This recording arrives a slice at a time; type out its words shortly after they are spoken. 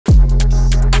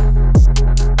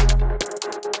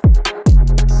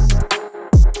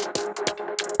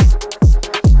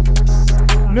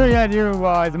Look at you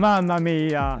boys, mamma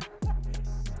mia.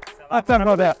 I thought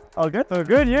about that. All good? All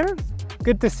good, yeah?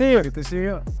 Good to see you. Good to see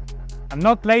you. I'm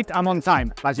not late, I'm on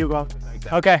time. As you go.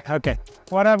 Okay, okay.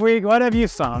 What have you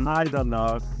found? I don't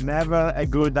know. Never a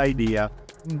good idea.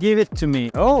 Give it to me.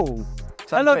 Oh.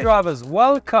 Hello drivers,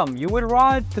 welcome. You will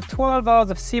ride the 12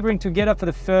 hours of Sebring together for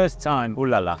the first time. Ooh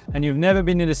la la. And you've never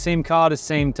been in the same car at the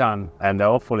same time. And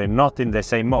hopefully not in the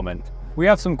same moment. We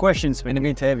have some questions for you. And a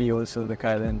bit heavy also, the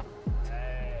car then.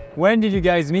 When did you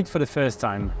guys meet for the first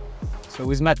time? So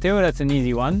with Matteo, that's an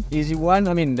easy one. Easy one.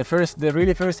 I mean, the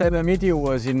really first time I met you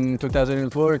was in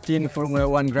 2014 Formula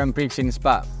 1 Grand Prix in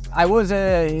Spa. I was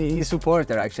a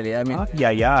supporter actually. I mean,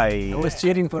 I was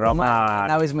cheering for Romain.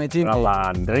 Now he's my team.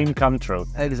 Romain, dream come true.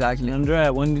 Exactly.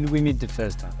 Andrea, when did we meet the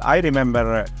first time? I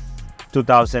remember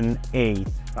 2008,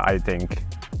 I think.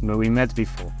 No, we met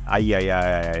before.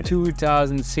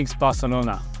 2006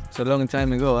 Barcelona. It's a long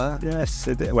time ago, huh? Yes,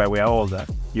 well, we are older.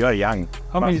 You are young.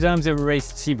 How many times have you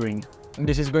raced Sebring?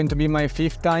 This is going to be my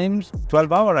 5th time.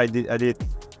 12 hours I did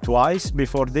twice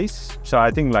before this, so I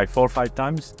think like 4 or 5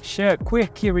 times. Share a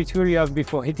quick key ritual you have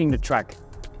before hitting the track.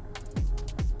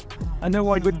 I know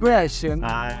what good question.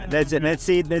 Let's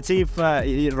see if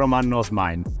Romain knows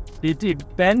mine. He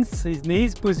bends his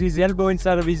knees, puts his elbow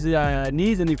inside of his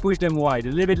knees, and he pushes them wide, a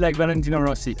little bit like Valentino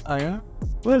Rossi. Oh yeah?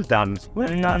 Well done,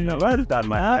 well done,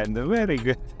 my friend. Very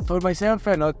good. For myself,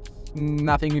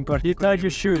 nothing important. You tied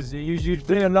your shoes. You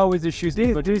play along with the shoes.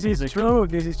 But this is true.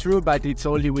 This is true. But it's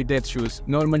only with that shoes.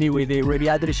 Normally with the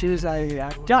other shoes,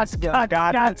 I just got.